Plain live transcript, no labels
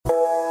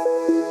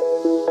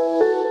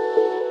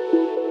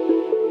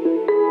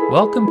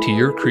Welcome to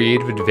Your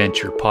Creative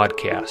Adventure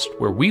podcast,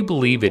 where we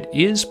believe it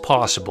is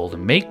possible to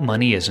make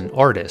money as an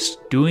artist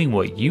doing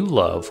what you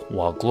love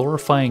while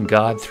glorifying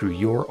God through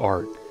your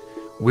art.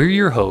 We're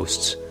your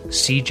hosts,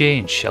 CJ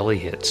and Shelly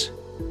Hitz.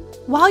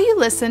 While you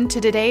listen to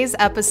today's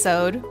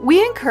episode,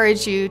 we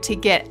encourage you to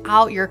get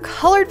out your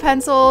colored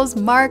pencils,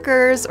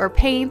 markers, or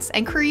paints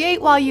and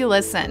create while you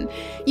listen.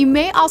 You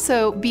may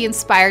also be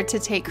inspired to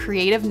take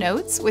creative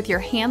notes with your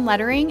hand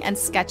lettering and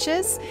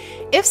sketches.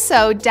 If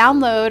so,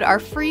 download our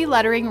free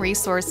lettering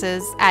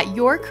resources at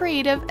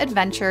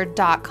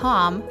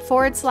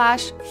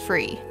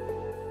yourcreativeadventure.com/free.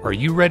 Are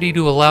you ready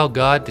to allow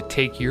God to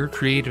take your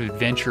creative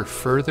adventure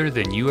further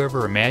than you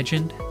ever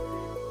imagined?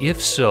 If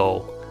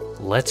so,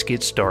 let's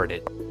get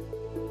started.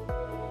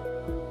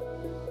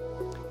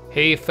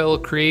 Hey fellow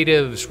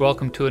creatives,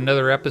 welcome to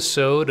another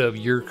episode of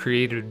Your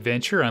Creative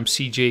Adventure. I'm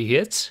CJ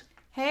Hitz.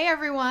 Hey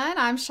everyone,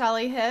 I'm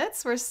Shelly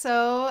Hitz. We're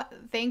so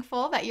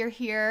thankful that you're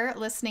here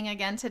listening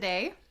again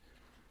today.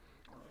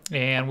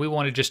 And we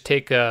want to just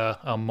take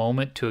a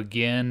moment to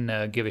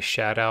again give a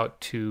shout out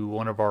to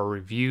one of our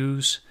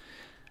reviews.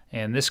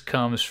 And this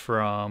comes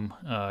from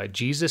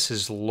Jesus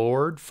is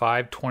Lord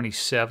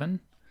 527.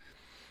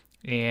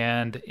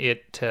 And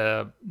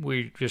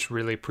we just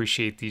really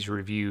appreciate these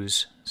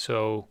reviews.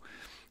 So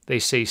they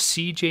say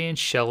CJ and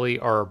Shelly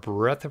are a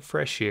breath of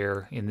fresh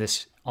air in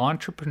this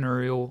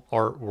entrepreneurial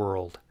art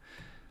world.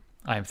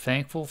 I'm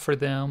thankful for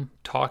them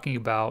talking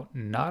about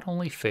not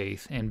only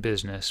faith and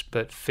business,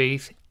 but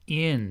faith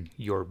in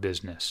your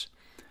business.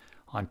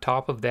 On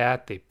top of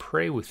that, they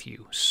pray with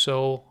you.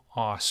 So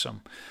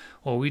awesome.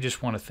 Well, we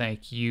just want to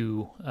thank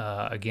you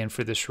again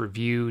for this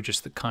review,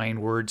 just the kind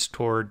words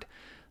toward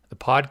the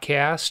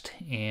podcast,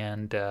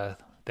 and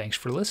thanks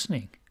for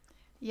listening.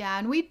 Yeah,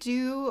 and we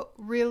do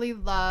really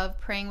love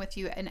praying with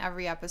you in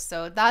every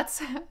episode.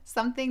 That's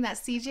something that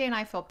CJ and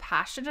I feel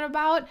passionate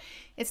about.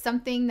 It's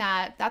something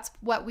that's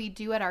what we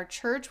do at our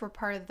church. We're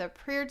part of the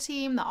prayer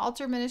team, the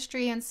altar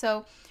ministry, and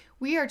so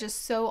we are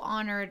just so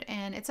honored,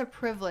 and it's a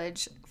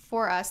privilege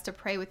for us to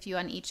pray with you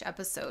on each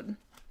episode.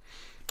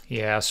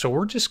 Yeah, so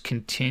we're just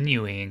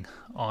continuing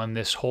on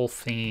this whole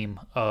theme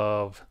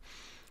of,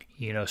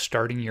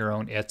 starting your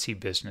own Etsy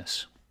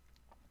business.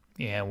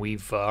 And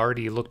we've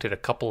already looked at a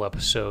couple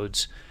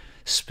episodes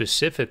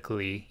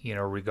specifically,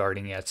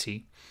 regarding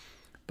Etsy.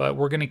 But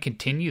we're going to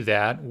continue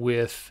that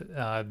with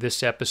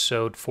this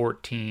episode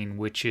 14,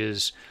 which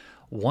is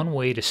one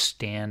way to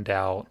stand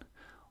out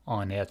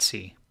on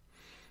Etsy.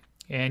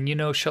 And,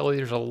 Shelly,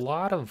 there's a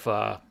lot of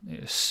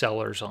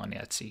sellers on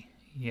Etsy,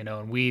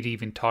 and we'd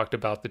even talked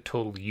about the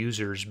total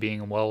users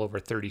being well over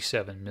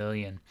 37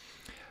 million.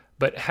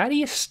 But how do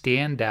you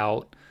stand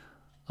out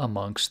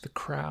amongst the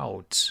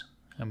crowds?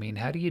 I mean,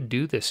 how do you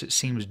do this? It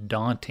seems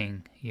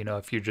daunting,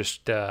 if you're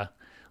just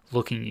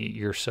looking at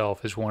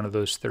yourself as one of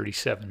those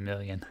 37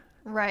 million.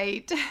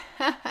 Right.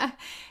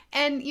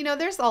 And,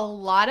 there's a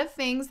lot of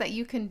things that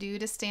you can do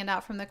to stand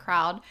out from the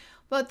crowd.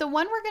 But the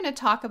one we're going to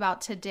talk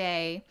about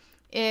today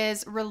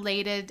is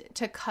related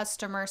to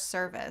customer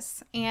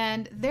service.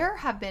 And there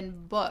have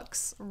been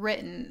books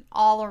written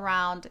all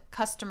around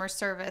customer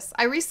service.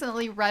 I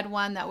recently read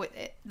one that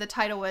the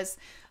title was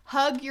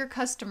Hug Your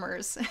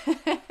Customers.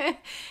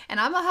 And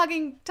I'm a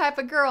hugging type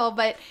of girl,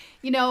 but,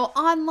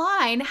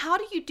 online, how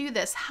do you do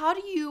this? How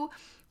do you,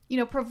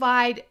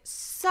 provide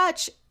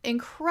such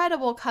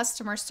incredible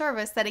customer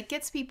service that it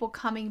gets people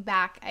coming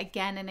back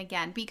again and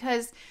again?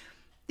 Because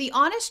the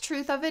honest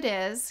truth of it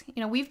is,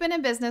 we've been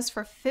in business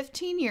for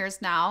 15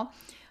 years now,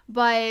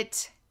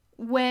 but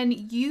when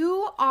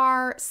you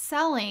are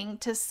selling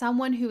to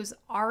someone who's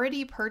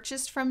already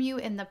purchased from you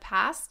in the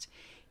past,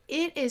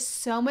 it is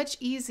so much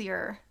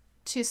easier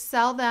to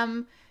sell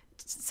them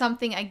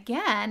something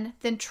again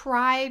than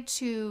try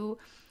to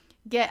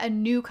get a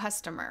new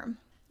customer.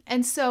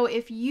 And so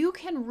if you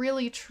can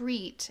really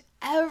treat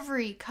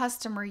every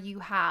customer you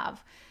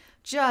have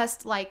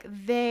just like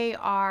they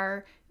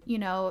are,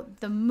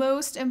 the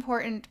most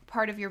important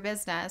part of your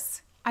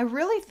business, I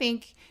really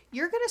think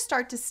you're going to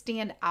start to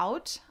stand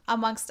out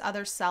amongst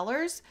other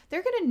sellers.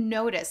 They're going to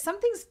notice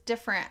something's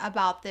different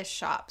about this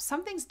shop.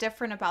 Something's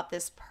different about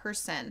this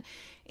person.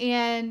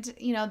 And,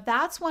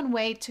 that's one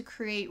way to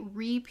create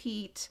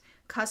repeat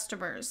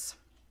customers.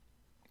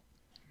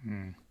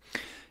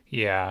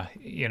 Yeah.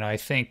 I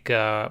think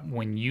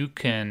when you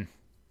can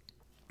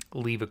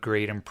leave a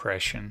great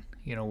impression,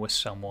 with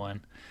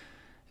someone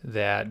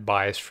that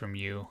buys from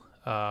you,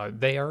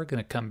 they are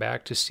going to come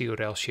back to see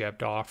what else you have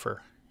to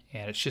offer.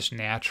 And it's just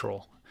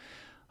natural.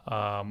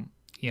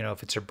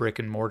 If it's a brick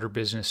and mortar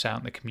business out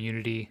in the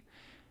community,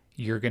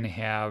 you're going to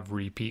have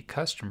repeat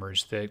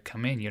customers that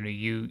come in.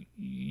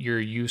 You're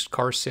a used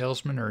car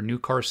salesman or a new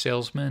car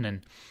salesman,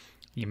 and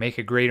you make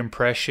a great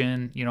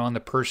impression, on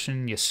the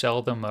person. You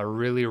sell them a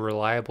really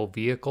reliable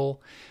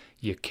vehicle.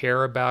 You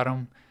care about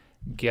them.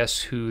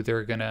 Guess who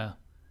they're going to,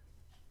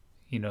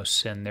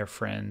 send their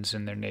friends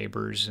and their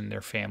neighbors and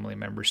their family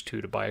members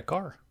to buy a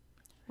car.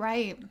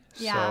 Right.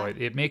 Yeah. So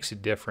it makes a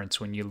difference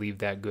when you leave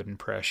that good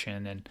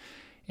impression.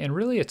 And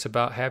really it's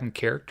about having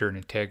character and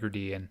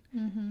integrity. And,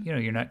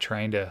 you're not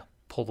trying to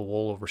pull the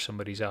wool over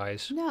somebody's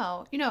eyes.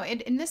 No,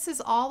 and this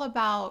is all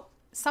about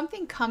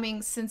something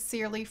coming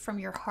sincerely from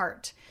your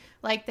heart,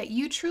 like that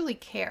you truly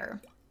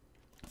care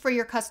for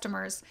your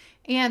customers.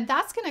 And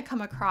that's going to come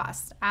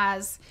across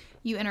as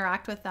you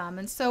interact with them.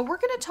 And so we're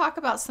going to talk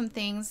about some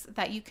things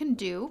that you can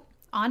do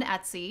on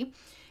Etsy.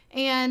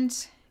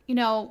 And,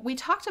 we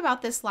talked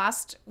about this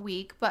last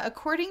week, but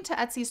according to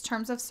Etsy's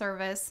terms of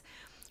service,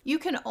 you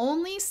can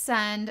only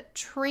send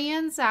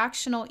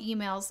transactional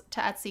emails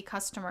to Etsy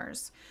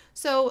customers.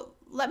 So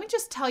let me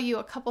just tell you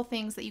a couple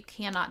things that you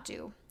cannot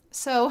do.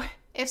 So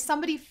if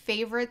somebody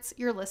favorites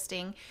your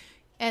listing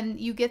and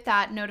you get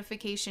that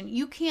notification,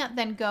 you can't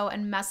then go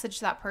and message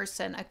that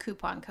person a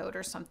coupon code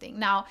or something.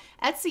 Now,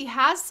 Etsy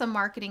has some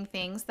marketing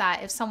things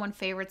that if someone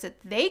favorites it,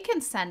 they can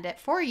send it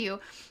for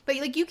you, but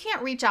you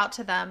can't reach out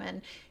to them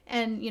and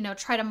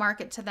try to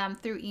market to them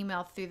through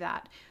email through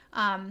that.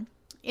 And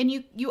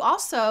you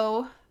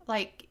also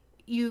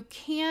you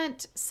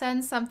can't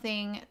send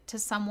something to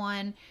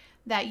someone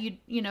that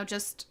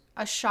just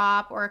a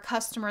shop or a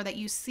customer that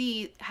you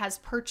see has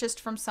purchased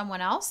from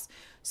someone else.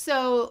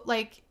 So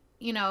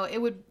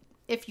it would,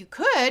 if you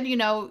could,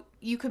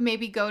 you could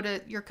maybe go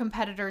to your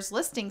competitor's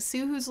listing, see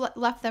who's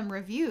left them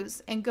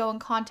reviews, and go and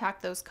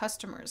contact those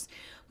customers.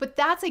 But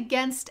that's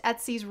against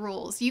Etsy's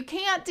rules. You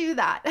can't do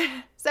that.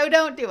 So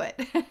don't do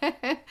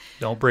it.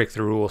 Don't break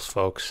the rules,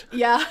 folks.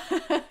 Yeah.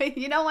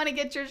 You don't want to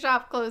get your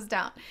shop closed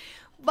down.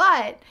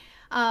 But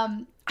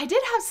I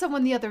did have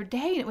someone the other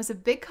day, and it was a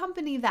big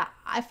company that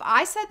if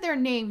I said their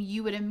name,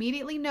 you would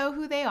immediately know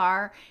who they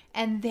are,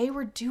 and they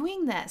were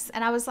doing this.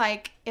 And I was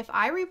like, if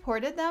I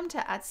reported them to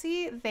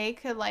Etsy, they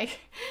could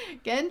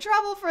get in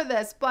trouble for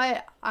this.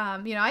 But,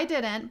 I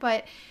didn't.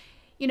 But,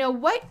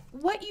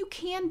 what you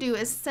can do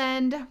is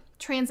send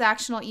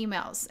transactional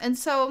emails. And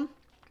so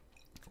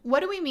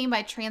what do we mean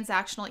by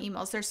transactional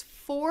emails? There's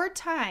 4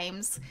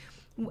 times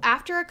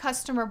after a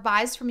customer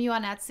buys from you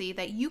on Etsy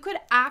that you could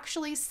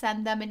actually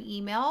send them an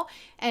email,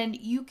 and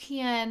you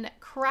can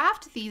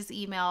craft these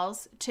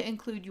emails to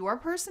include your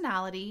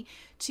personality,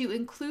 to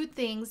include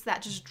things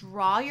that just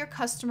draw your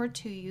customer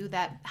to you,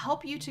 that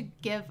help you to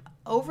give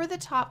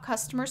over-the-top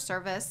customer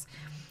service.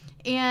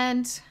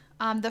 And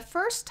the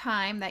first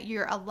time that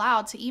you're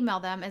allowed to email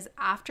them is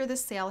after the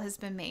sale has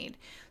been made.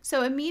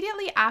 So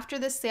immediately after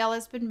the sale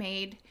has been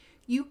made,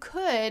 you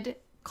could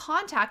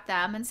contact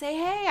them and say,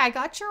 hey, I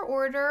got your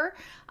order.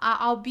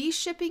 I'll be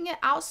shipping it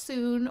out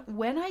soon.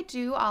 When I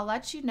do, I'll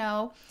let you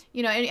know.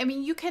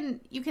 You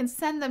can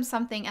send them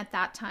something at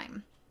that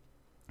time.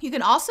 You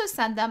can also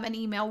send them an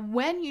email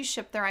when you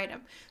ship their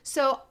item.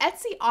 So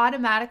Etsy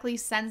automatically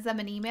sends them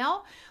an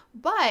email,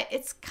 but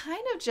it's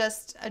kind of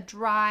just a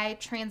dry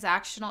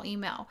transactional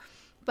email.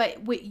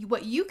 But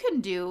what you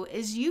can do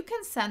is you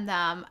can send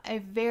them a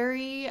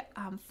very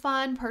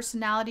fun,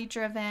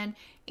 personality-driven,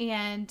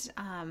 and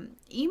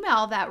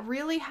email that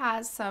really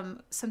has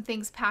some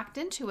things packed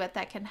into it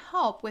that can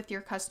help with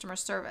your customer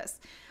service.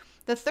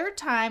 The third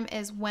time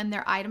is when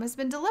their item has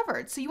been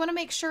delivered. So you want to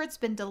make sure it's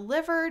been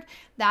delivered,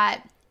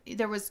 that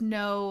there was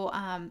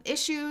no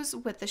issues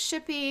with the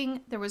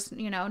shipping, there was,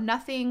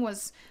 nothing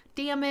was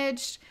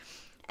damaged.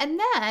 And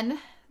then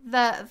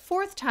the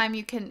fourth time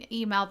you can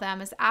email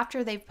them is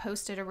after they've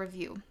posted a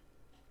review.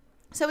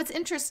 So it's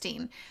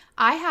interesting.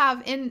 I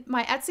have in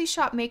my Etsy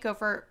Shop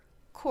Makeover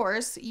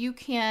course, you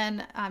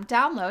can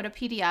download a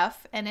PDF,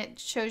 and it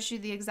shows you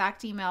the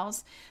exact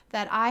emails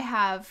that I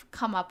have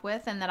come up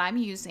with and that I'm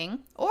using.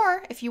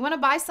 Or if you want to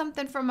buy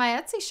something from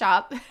my Etsy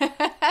shop,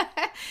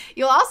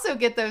 you'll also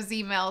get those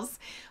emails.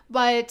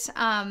 But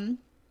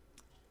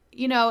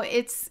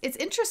it's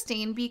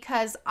interesting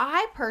because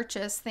I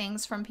purchase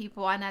things from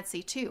people on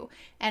Etsy too,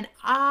 and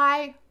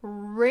I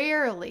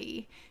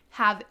rarely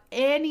have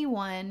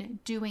anyone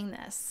doing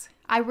this.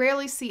 I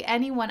rarely see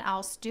anyone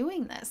else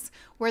doing this,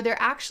 where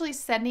they're actually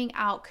sending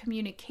out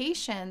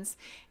communications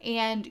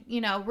and,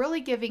 really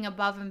giving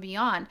above and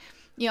beyond.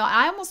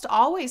 I almost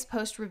always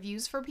post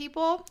reviews for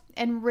people,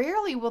 and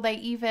rarely will they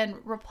even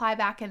reply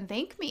back and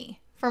thank me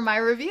for my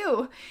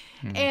review.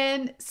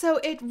 And so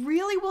it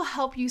really will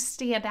help you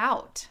stand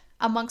out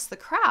amongst the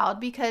crowd,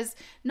 because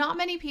not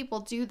many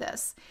people do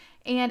this,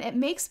 and it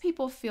makes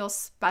people feel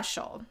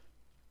special.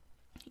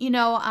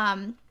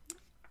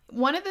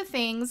 One of the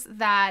things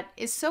that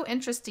is so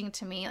interesting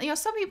to me,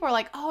 some people are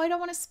like, oh, I don't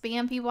want to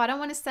spam people. I don't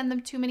want to send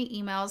them too many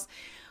emails.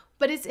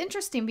 But it's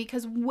interesting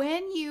because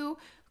when you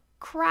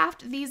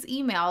craft these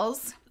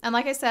emails, and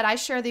like I said, I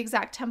share the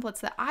exact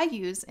templates that I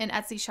use in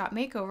Etsy Shop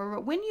Makeover,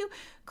 but when you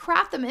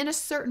craft them in a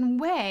certain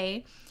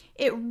way,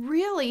 it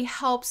really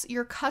helps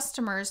your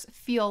customers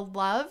feel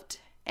loved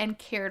and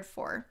cared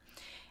for.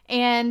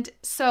 And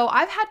so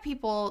I've had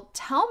people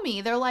tell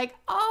me, they're like,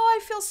 oh,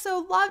 I feel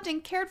so loved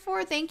and cared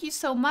for. Thank you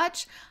so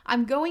much.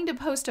 I'm going to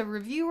post a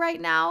review right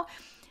now.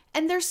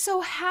 And they're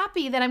so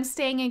happy that I'm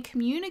staying in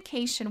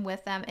communication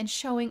with them and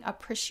showing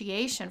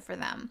appreciation for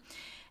them.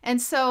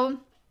 And so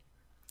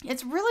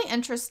it's really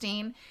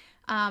interesting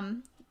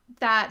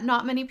that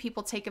not many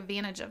people take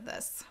advantage of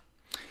this.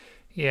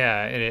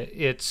 Yeah,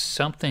 it's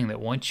something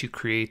that once you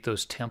create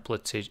those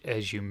templates,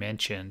 as you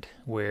mentioned,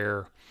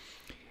 where,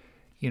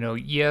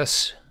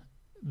 yes,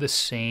 the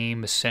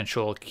same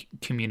essential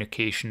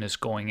communication is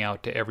going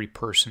out to every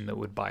person that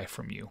would buy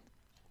from you,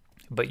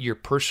 but you're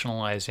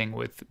personalizing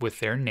with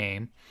their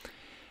name,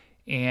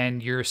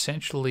 and you're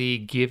essentially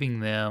giving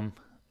them,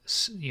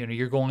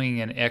 you're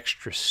going an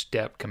extra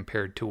step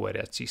compared to what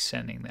Etsy's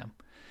sending them.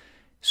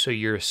 So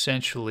you're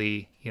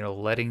essentially,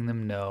 letting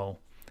them know,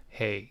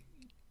 hey,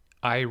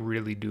 I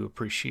really do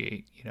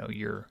appreciate,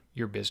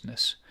 your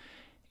business.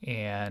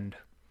 And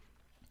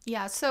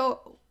yeah,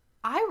 so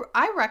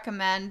I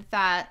recommend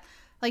that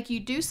like you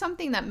do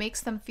something that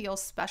makes them feel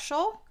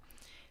special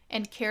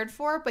and cared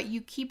for, but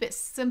you keep it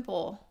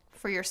simple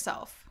for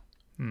yourself.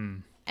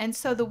 And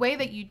so the way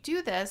that you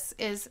do this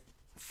is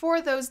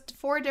for those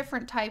 4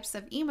 different types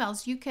of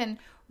emails, you can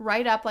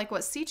write up, like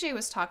what CJ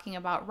was talking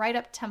about, write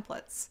up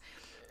templates.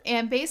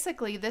 And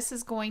basically, this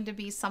is going to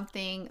be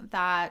something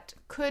that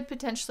could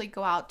potentially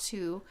go out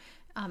to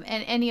and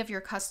any of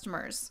your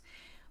customers.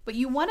 But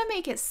you want to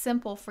make it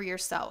simple for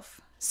yourself.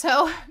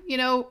 So,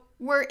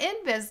 we're in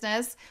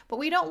business, but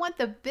we don't want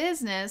the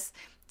business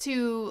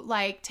to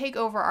like take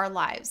over our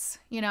lives,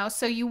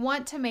 so you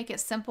want to make it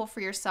simple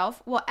for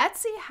yourself. Well,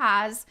 Etsy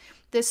has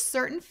this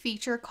certain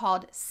feature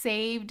called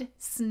saved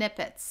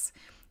snippets.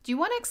 Do you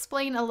want to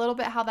explain a little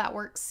bit how that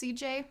works,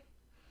 CJ?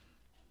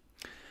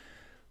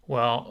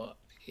 Well,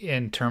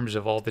 in terms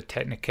of all the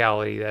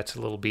technicality, that's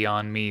a little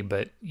beyond me,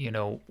 but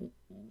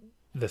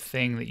the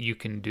thing that you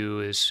can do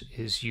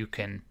is you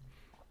can,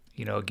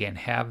 again,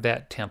 have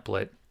that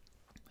template,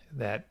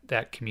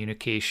 that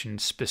communication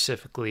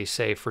specifically,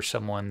 say, for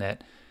someone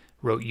that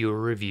wrote you a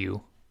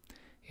review,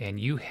 and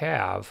you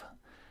have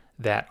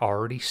that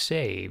already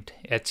saved.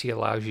 Etsy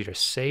allows you to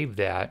save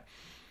that,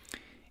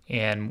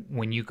 and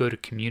when you go to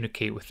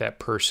communicate with that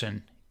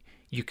person,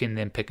 you can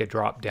then pick a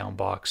drop-down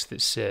box that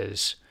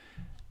says,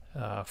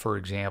 for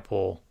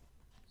example,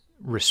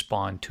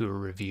 respond to a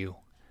review.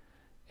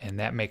 And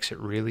that makes it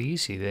really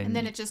easy. And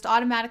then it just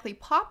automatically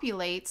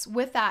populates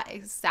with that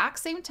exact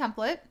same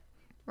template,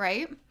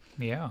 right?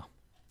 Yeah.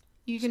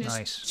 You can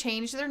just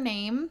change their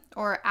name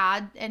or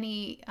add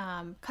any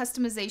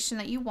customization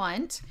that you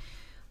want.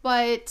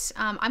 But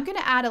I'm going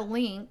to add a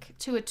link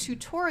to a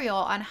tutorial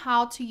on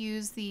how to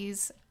use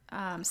these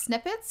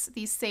snippets,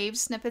 these saved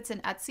snippets in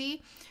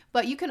Etsy.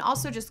 But you can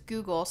also just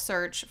Google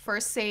search for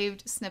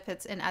saved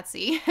snippets in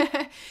Etsy.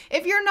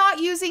 If you're not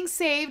using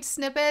saved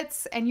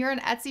snippets and you're an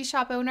Etsy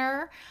shop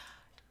owner,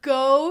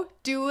 go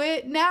do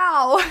it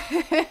now.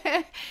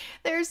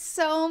 There's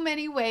so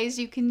many ways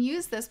you can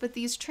use this, but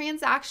these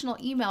transactional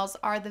emails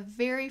are the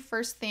very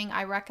first thing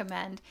I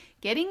recommend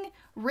getting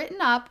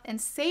written up and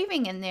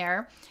saving in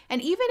there.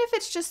 And even if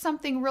it's just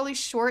something really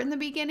short in the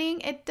beginning,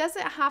 it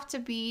doesn't have to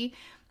be,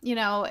 it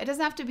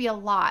doesn't have to be a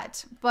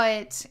lot,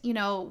 but,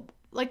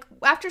 like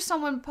after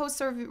someone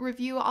posts a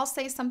review, I'll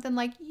say something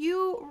like,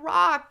 "You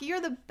rock,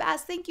 you're the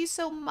best, thank you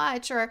so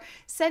much," or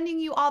 "Sending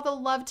you all the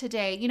love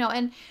today,"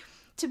 and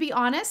to be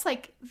honest,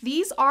 like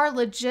these are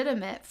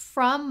legitimate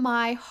from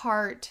my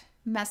heart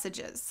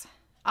messages.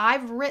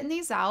 I've written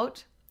these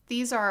out.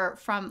 These are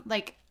from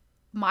like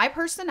my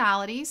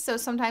personality. So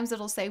sometimes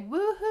it'll say,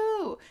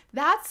 "Woohoo,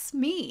 that's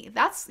me."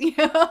 That's,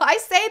 I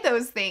say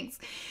those things.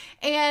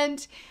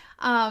 And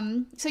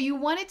so you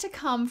want it to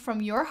come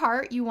from your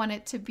heart. You want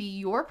it to be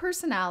your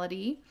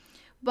personality.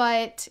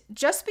 But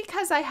just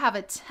because I have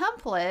a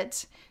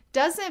template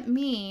doesn't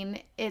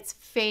mean it's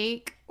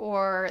fake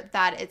or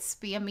that it's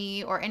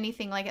spammy or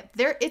anything like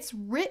it. It's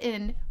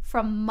written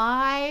from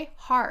my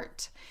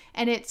heart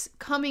and it's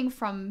coming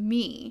from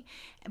me.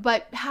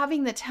 But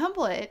having the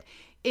template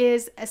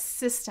is a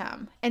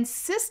system, and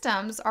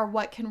systems are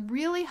what can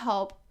really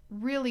help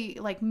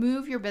like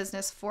move your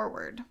business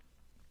forward.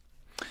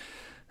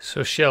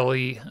 So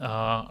Shelly,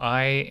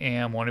 I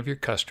am one of your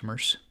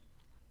customers,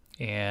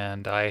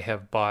 and I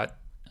have bought,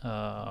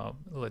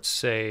 let's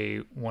say,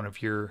 one of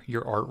your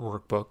art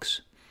workbooks,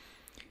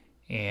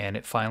 and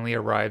it finally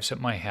arrives at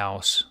my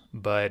house,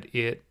 but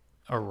it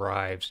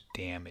arrives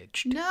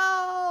damaged.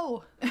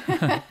 No!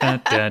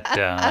 Dun, dun,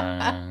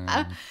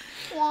 dun.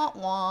 Wah,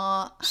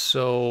 wah.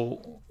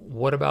 So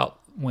what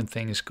about when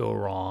things go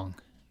wrong,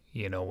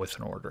 with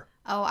an order?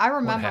 Oh, I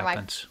remember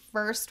my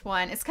first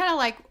one. It's kind of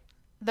like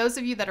those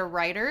of you that are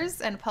writers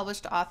and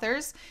published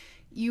authors,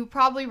 you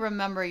probably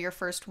remember your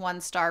first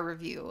 1-star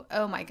review.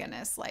 Oh my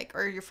goodness.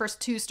 or your first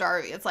 2-star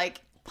review. It's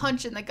like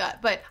punch in the gut.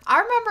 But I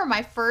remember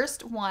my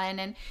first one,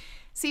 and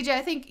CJ,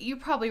 I think you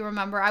probably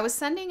remember, I was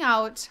sending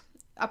out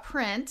a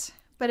print,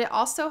 but it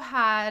also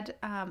had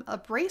a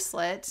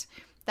bracelet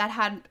that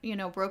had,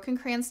 Broken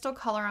Crayon Still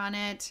Color on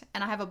it.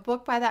 And I have a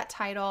book by that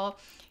title.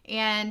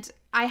 And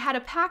I had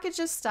a package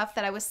of stuff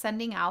that I was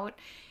sending out.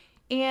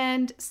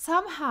 And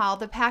somehow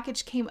the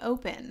package came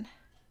open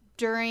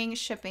during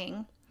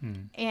shipping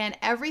and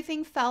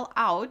everything fell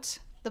out,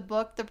 the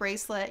book, the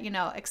bracelet,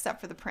 except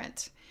for the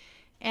print.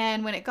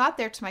 And when it got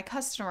there to my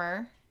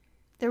customer,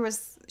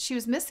 she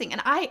was missing.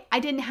 And I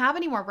didn't have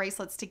any more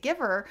bracelets to give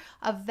her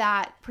of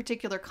that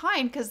particular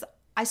kind because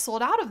I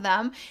sold out of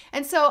them.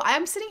 And so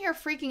I'm sitting here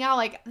freaking out,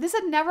 like, this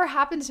had never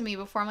happened to me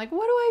before. I'm like,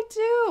 what do I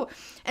do?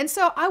 And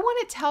so I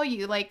want to tell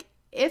you, like,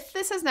 if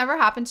this has never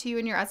happened to you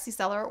in your Etsy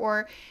seller,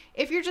 or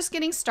if you're just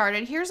getting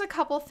started, here's a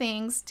couple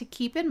things to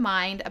keep in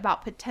mind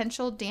about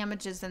potential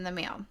damages in the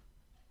mail.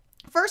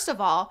 First of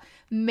all,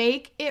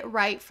 make it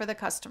right for the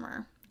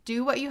customer.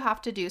 Do what you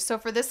have to do. So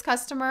for this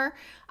customer,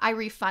 I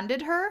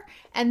refunded her,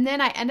 and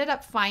then I ended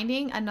up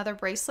finding another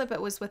bracelet, but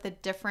it was with a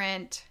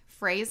different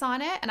phrase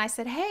on it. And I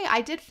said, hey,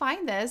 I did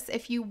find this.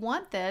 If you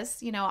want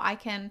this, I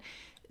can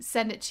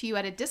send it to you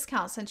at a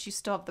discount since you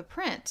still have the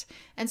print.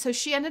 And so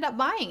she ended up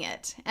buying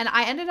it, and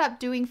I ended up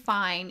doing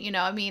fine.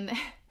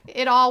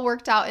 It all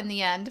worked out in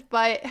the end,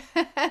 but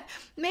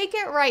make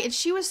it right. And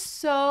she was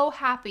so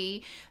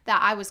happy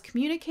that I was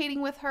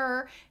communicating with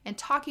her and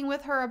talking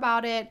with her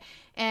about it.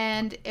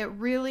 And it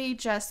really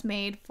just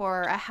made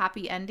for a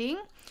happy ending.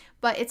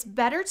 But it's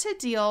better to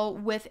deal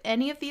with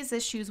any of these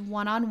issues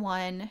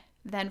one-on-one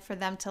than for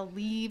them to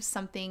leave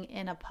something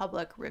in a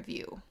public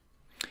review.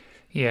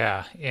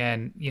 Yeah,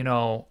 and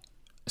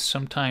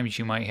sometimes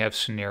you might have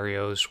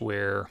scenarios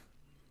where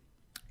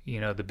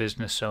the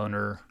business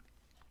owner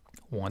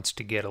wants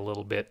to get a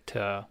little bit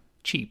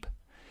cheap,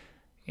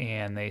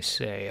 and they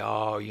say,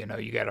 oh,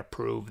 you got to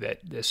prove that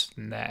this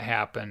and that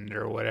happened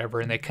or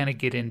whatever, and they kind of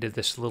get into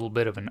this little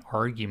bit of an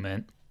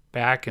argument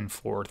back and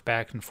forth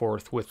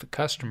with the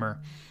customer,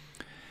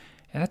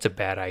 and that's a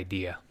bad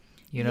idea.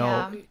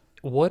 Yeah.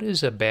 What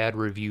is a bad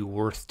review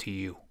worth to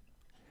you?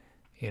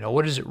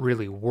 What is it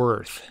really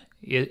worth?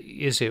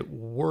 Is it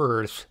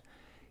worth,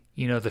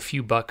 the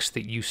few bucks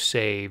that you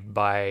save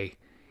by,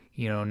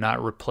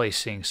 not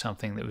replacing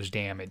something that was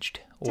damaged?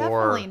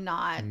 Definitely or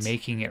not.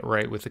 Making it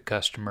right with the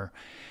customer?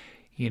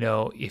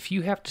 If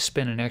you have to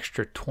spend an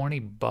extra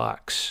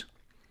 $20,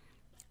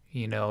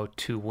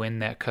 to win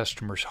that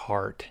customer's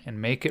heart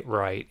and make it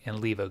right and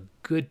leave a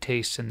good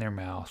taste in their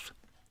mouth,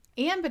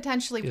 and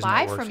potentially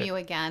buy from you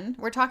again.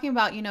 We're talking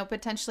about,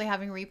 potentially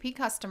having repeat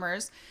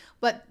customers.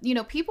 But,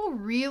 people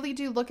really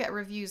do look at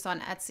reviews on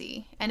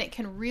Etsy, and it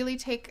can really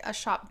take a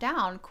shop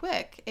down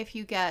quick if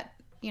you get,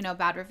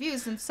 bad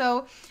reviews. And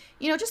so,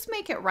 just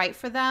make it right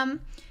for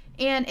them.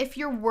 And if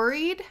you're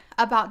worried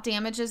about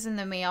damages in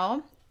the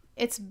mail,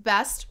 it's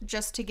best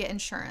just to get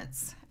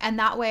insurance. And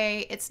that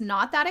way it's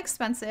not that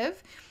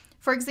expensive.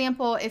 For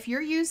example, if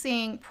you're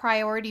using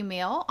Priority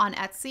Mail on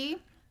Etsy,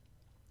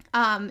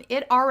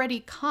 it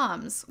already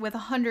comes with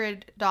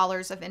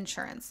 $100 of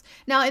insurance.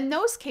 Now, in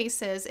those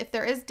cases, if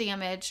there is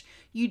damage,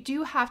 you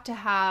do have to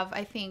have,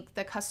 I think,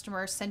 the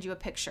customer send you a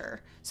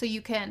picture so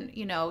you can,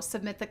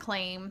 submit the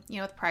claim,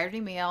 with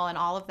Priority Mail and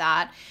all of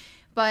that.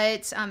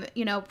 But,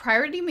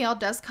 Priority Mail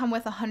does come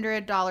with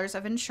 $100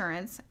 of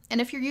insurance.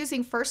 And if you're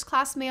using first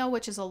class mail,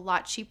 which is a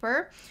lot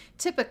cheaper,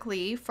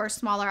 typically for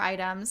smaller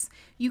items,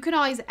 you can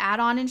always add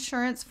on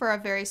insurance for a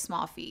very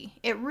small fee.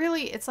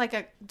 It's like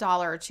 $1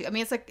 or $2. I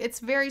mean, it's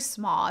very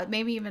small,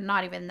 maybe even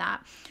not even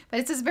that, but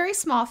it's this very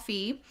small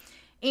fee.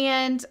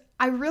 And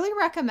I really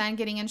recommend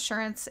getting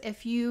insurance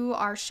if you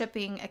are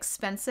shipping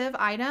expensive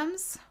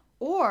items,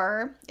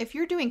 or if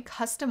you're doing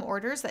custom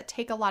orders that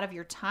take a lot of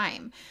your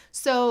time.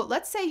 So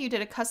let's say you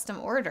did a custom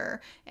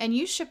order and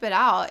you ship it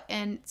out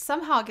and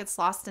somehow it gets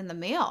lost in the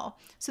mail.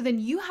 So then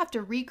you have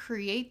to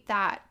recreate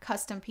that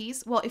custom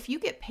piece. Well, if you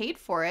get paid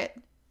for it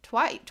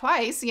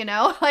twice,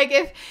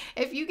 like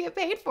if you get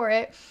paid for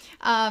it,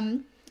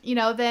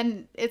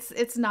 then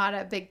it's not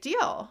a big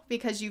deal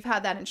because you've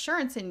had that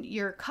insurance and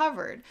you're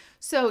covered.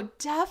 So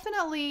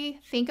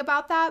definitely think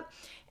about that.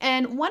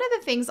 And one of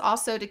the things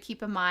also to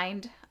keep in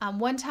mind,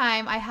 one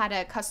time I had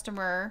a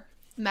customer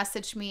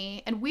message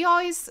me, and we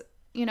always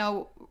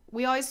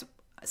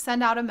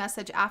send out a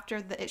message after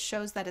it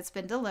shows that it's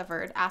been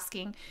delivered,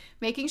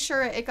 making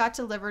sure it got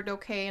delivered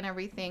okay and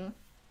everything.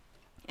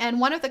 And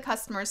one of the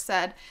customers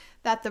said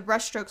that the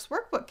Brushstrokes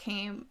workbook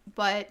came,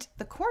 but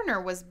the corner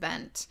was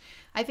bent.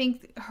 I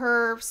think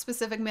her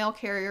specific mail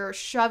carrier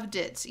shoved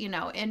it,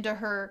 into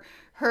her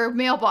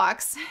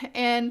mailbox.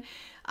 And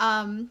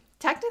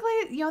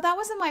technically, that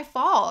wasn't my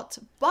fault,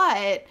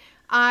 but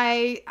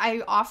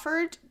I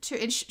offered to,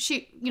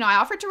 and I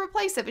offered to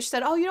replace it, but she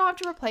said, oh, you don't have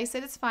to replace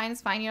it. It's fine.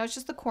 It's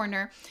just the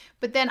corner.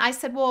 But then I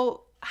said,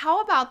 well,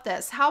 how about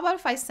this? How about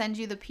if I send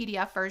you the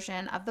PDF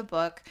version of the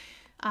book,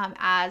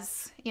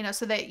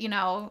 so that,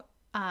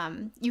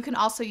 you can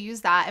also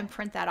use that and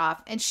print that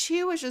off. And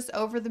she was just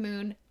over the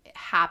moon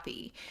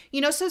happy.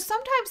 So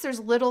sometimes there's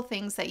little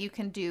things that you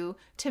can do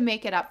to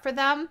make it up for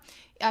them.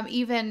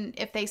 Even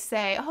if they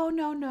say, oh,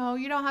 no,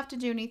 you don't have to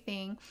do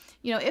anything.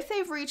 If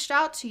they've reached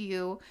out to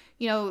you,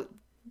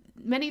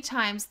 many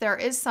times there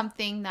is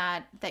something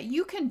that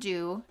you can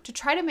do to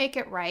try to make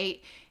it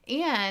right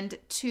and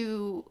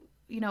to,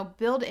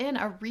 build in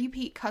a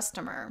repeat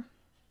customer.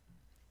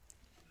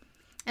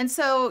 And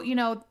so,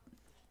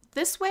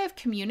 this way of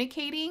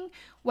communicating,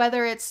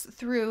 whether it's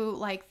through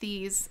like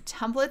these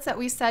templates that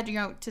we said,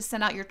 to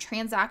send out your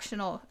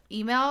transactional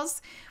emails,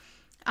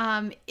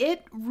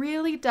 it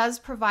really does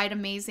provide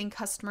amazing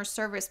customer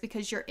service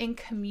because you're in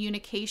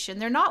communication.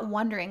 They're not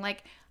wondering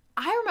like,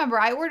 I remember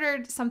I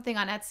ordered something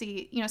on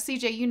Etsy.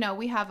 CJ,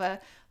 we have a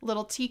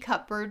little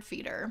teacup bird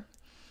feeder.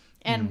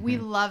 And we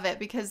love it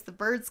because the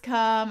birds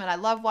come and I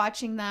love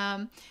watching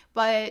them.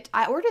 But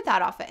I ordered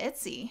that off of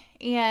Etsy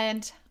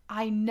and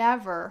I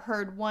never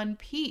heard one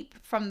peep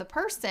from the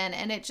person.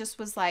 And it just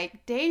was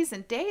like days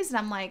and days. And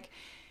I'm like,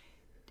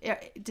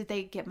 did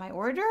they get my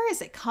order?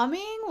 Is it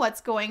coming?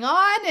 What's going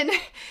on? And,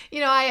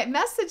 I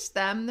messaged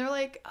them. They're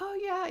like, oh,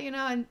 yeah,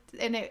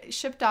 and it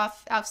shipped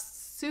off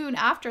soon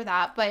after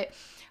that. But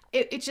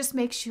it just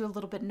makes you a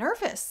little bit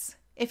nervous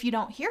if you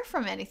don't hear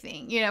from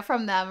anything,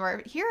 from them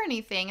or hear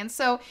anything. And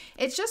so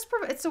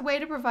it's a way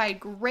to provide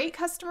great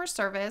customer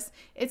service.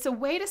 It's a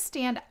way to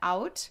stand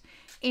out.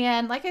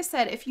 And like I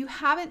said, if you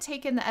haven't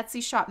taken the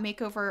Etsy Shop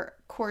Makeover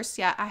course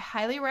yet, I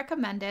highly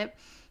recommend it.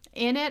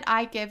 In it,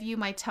 I give you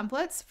my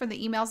templates for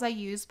the emails I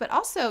use, but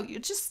also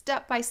just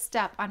step by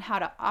step on how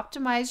to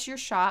optimize your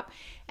shop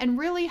and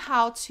really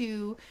how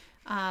to,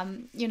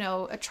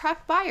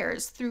 attract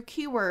buyers through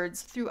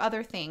keywords, through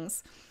other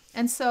things.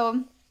 And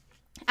so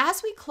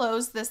as we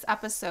close this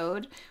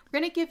episode, we're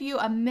going to give you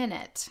a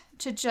minute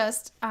to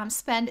just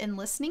spend in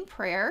listening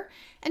prayer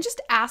and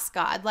just ask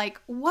God, like,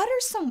 what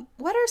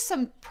are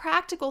some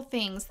practical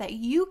things that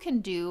you can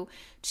do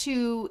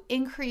to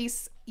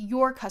increase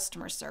your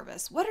customer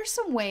service? What are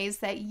some ways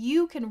that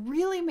you can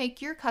really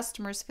make your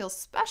customers feel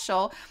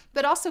special,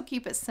 but also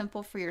keep it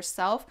simple for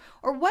yourself?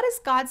 Or what is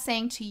God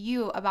saying to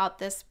you about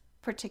this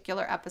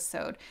particular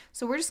episode?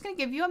 So we're just going to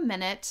give you a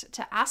minute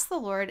to ask the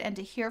Lord and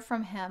to hear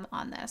from Him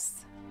on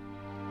this.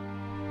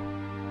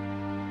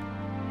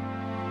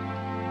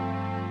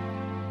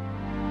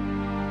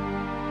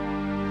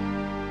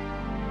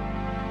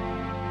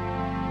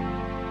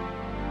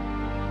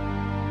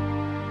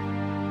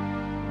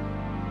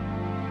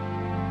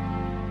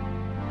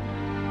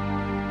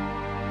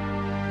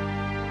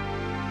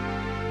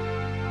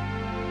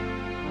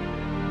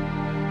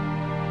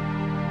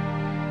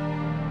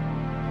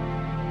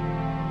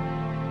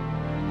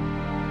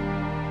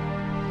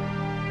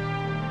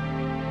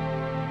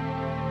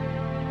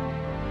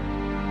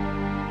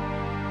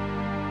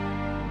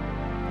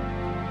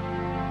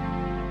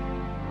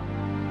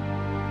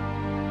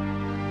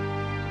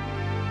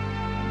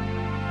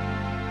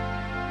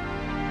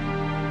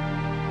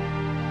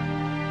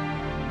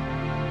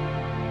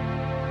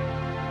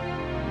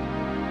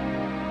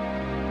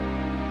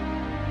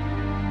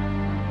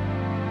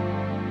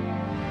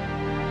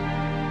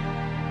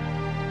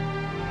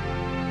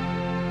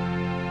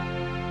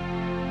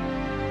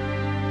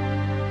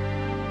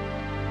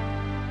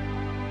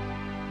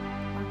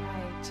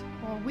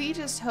 We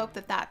just hope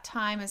that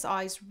time is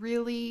always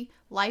really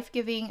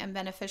life-giving and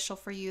beneficial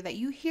for you, that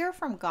you hear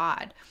from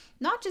God,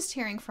 not just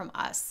hearing from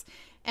us.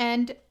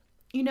 And,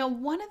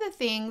 one of the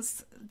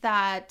things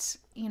that,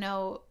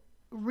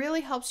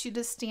 really helps you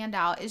to stand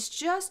out is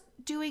just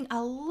doing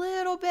a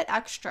little bit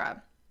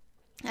extra.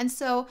 And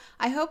so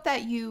I hope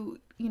that you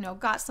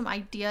got some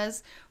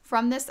ideas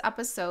from this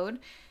episode.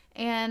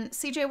 And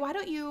CJ, why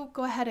don't you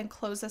go ahead and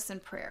close us in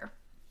prayer?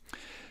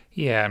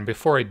 Yeah, and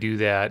before I do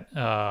that,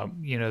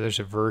 there's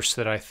a verse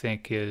that I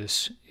think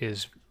is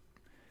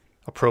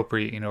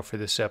appropriate, for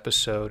this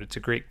episode. It's a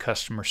great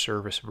customer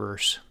service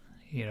verse,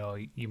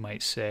 you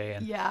might say.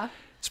 And yeah.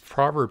 It's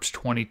Proverbs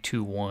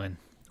 22:1,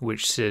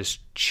 which says,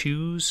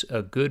 "Choose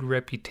a good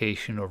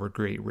reputation over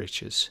great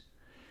riches.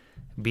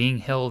 Being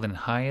held in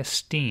high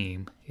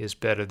esteem is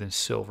better than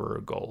silver or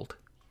gold."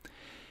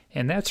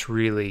 And that's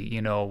really,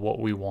 what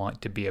we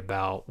want to be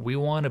about. We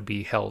want to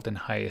be held in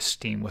high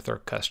esteem with our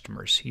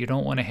customers. You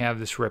don't want to have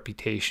this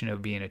reputation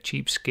of being a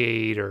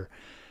cheapskate or,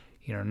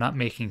 not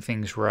making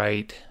things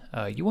right.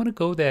 You want to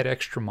go that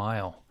extra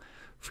mile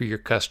for your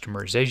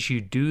customers. As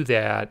you do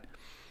that,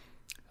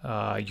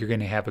 you're going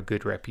to have a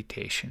good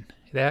reputation.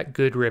 That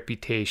good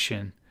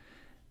reputation,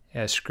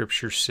 as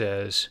Scripture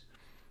says,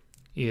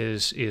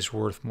 is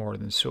worth more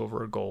than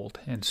silver or gold.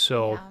 And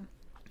so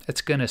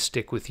it's going to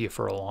stick with you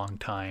for a long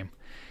time.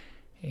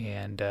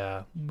 And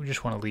we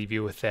just want to leave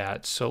you with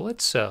that. So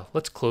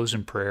let's close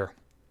in prayer.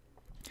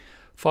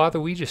 Father,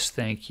 we just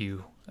thank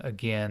you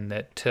again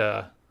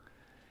that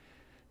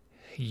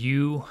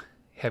you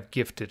have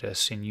gifted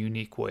us in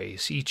unique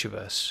ways, each of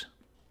us.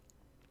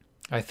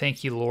 I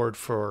thank you, Lord,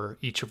 for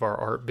each of our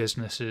art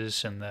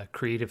businesses and the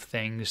creative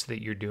things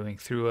that you're doing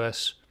through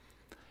us.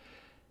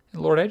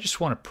 And Lord, I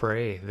just want to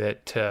pray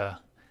that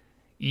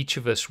each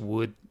of us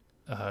would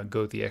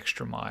go the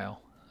extra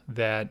mile,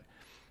 that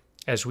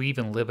as we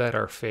even live out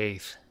our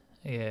faith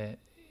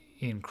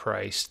in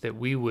Christ, that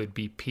we would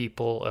be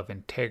people of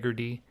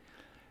integrity,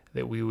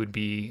 that we would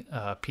be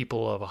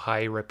people of a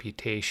high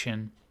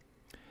reputation,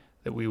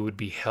 that we would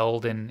be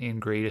held in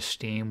great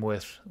esteem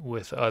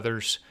with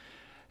others,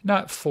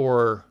 not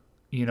for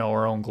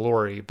our own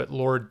glory, but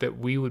Lord, that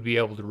we would be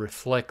able to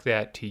reflect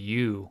that to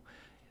you,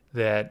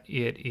 that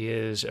it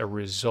is a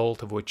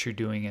result of what you're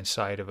doing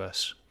inside of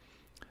us.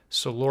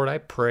 So Lord, I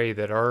pray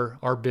that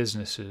our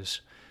businesses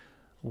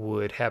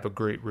would have a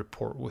great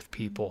rapport with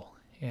people,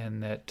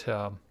 and that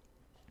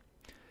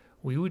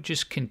we would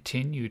just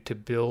continue to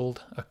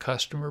build a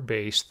customer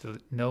base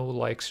that knows,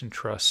 likes, and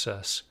trusts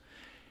us,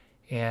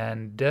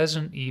 and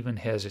doesn't even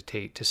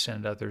hesitate to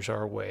send others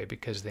our way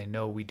because they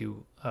know we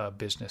do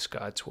business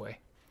God's way.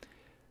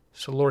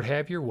 So Lord,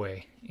 have your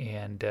way,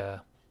 and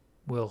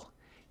we'll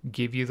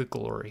give you the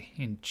glory.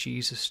 In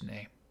Jesus'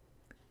 name,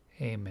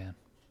 amen.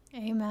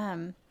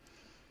 Amen.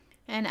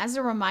 And as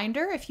a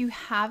reminder, if you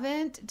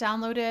haven't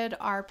downloaded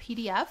our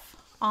PDF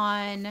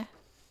on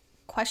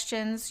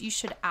questions you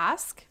should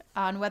ask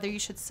on whether you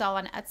should sell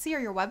on Etsy or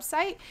your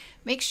website,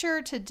 make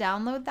sure to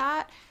download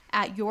that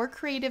at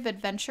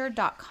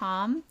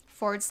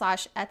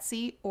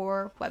yourcreativeadventure.com/Etsy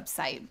or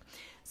website.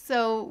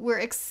 So we're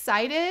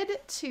excited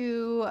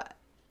to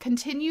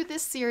continue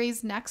this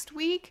series next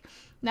week.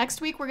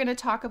 Next week, we're going to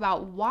talk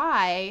about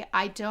why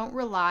I don't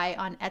rely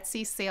on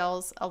Etsy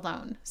sales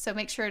alone. So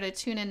make sure to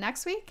tune in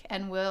next week,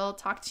 and we'll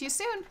talk to you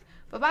soon.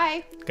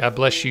 Bye-bye. God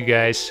bless you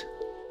guys.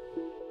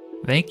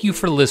 Thank you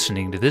for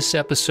listening to this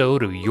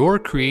episode of Your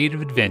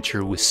Creative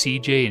Adventure with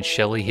CJ and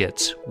Shelly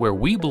Hitz, where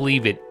we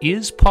believe it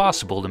is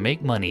possible to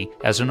make money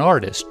as an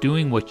artist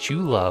doing what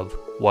you love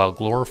while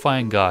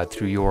glorifying God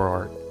through your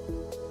art.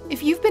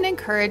 If you've been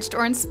encouraged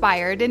or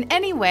inspired in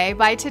any way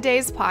by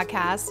today's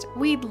podcast,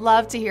 we'd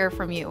love to hear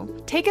from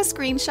you. Take a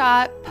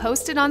screenshot,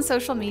 post it on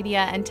social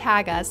media, and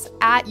tag us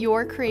at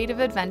Your Creative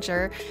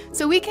Adventure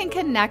so we can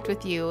connect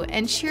with you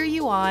and cheer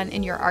you on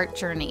in your art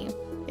journey.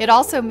 It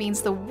also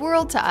means the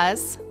world to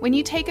us when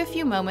you take a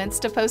few moments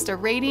to post a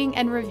rating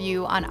and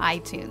review on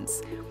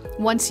iTunes.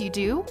 Once you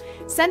do,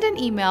 send an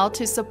email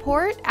to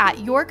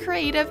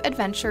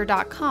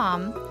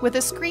support@yourcreativeadventure.com with a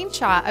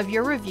screenshot of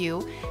your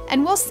review,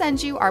 and we'll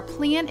send you our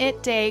Plan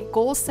It Day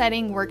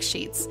goal-setting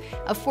worksheets,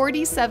 a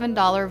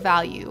 $47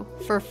 value,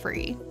 for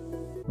free.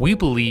 We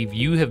believe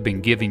you have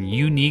been given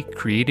unique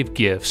creative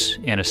gifts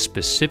and a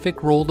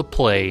specific role to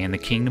play in the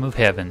kingdom of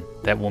heaven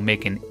that will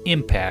make an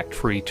impact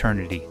for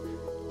eternity.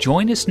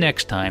 Join us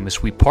next time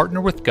as we partner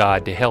with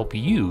God to help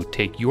you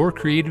take your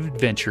creative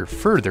adventure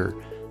further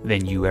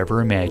than you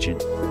ever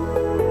imagined.